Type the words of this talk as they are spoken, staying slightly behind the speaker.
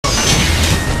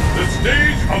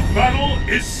stage of battle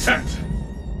is set.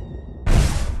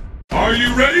 Are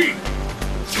you ready?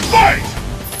 Fight!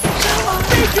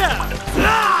 Pika!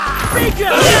 Pika!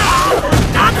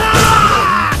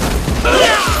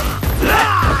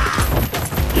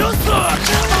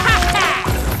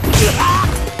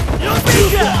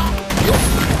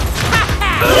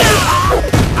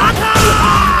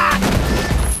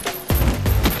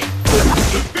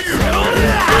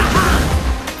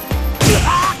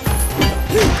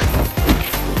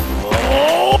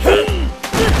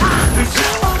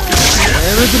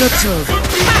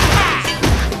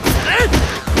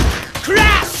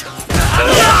 Crash!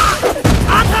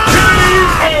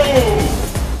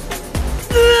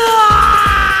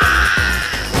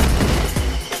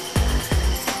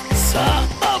 さ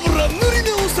あ、油塗り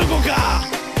直そこか。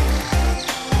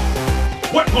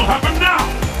 What will happen now?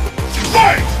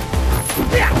 Fight!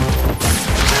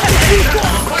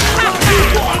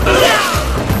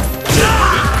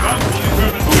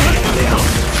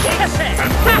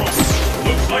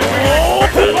 Looks like we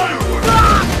expect fireworks.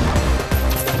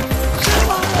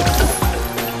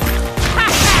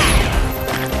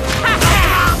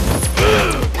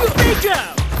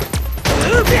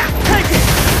 Take it!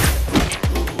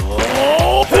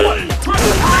 What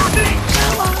incredible technique!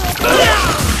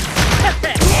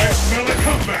 I smell a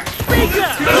comeback.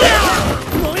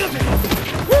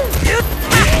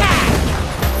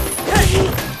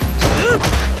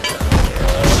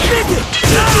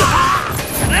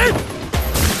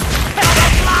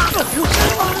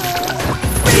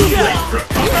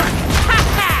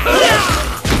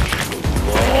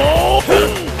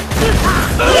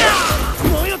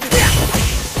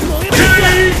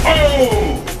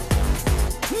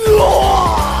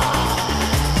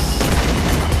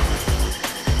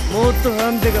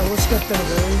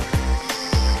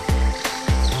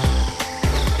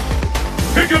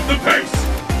 Pick up the pace!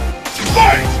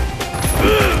 Fight!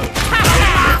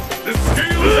 The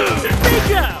scale is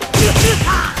tipped.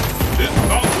 This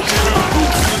bout will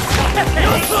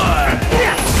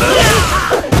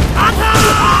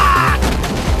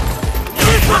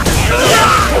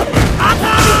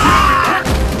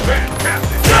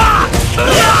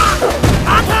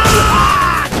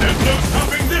There's no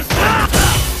stopping this one!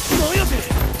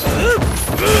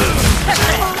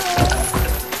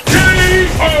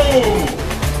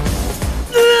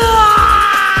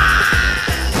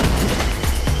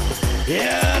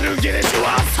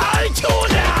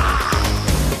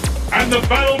 And the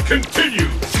battle continues!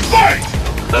 Fight!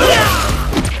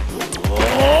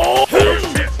 First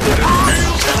hit, the scale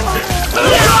is tipped.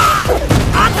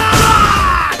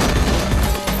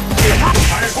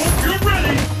 I hope you're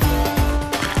ready!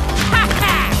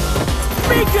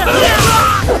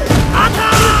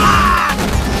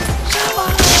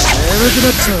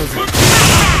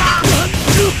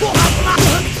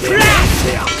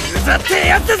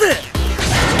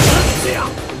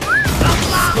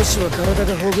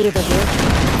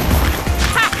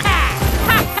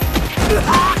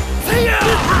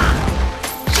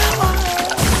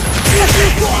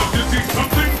 To see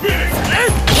something big!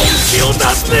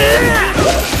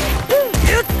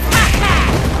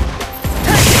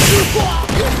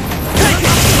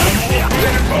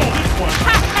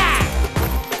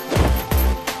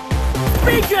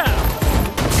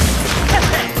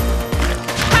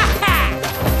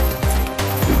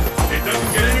 It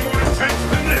doesn't get any more intense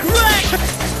than this!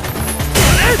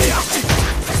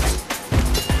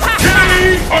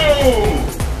 K.O.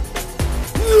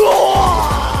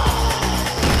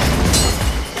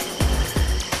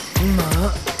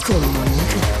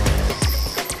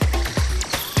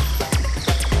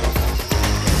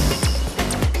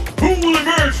 Who will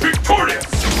emerge victorious?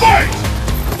 Fight!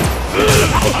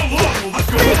 How long will this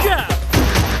go on?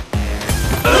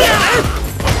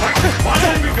 The fight has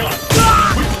finally begun.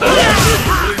 Which one will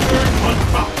really emerge on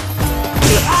top?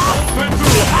 All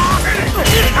Ventura, anything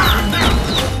can happen now.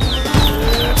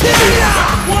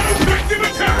 What a victim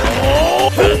attack!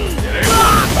 It ain't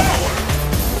one power.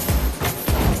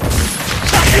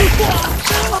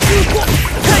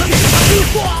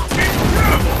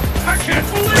 Incredible! I can't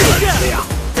believe it!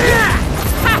 K.O.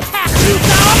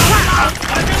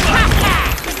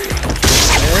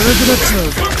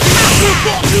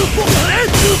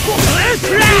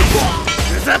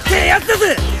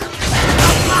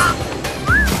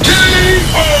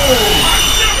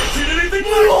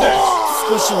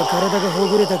 少しは体がほ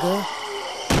ぐれたか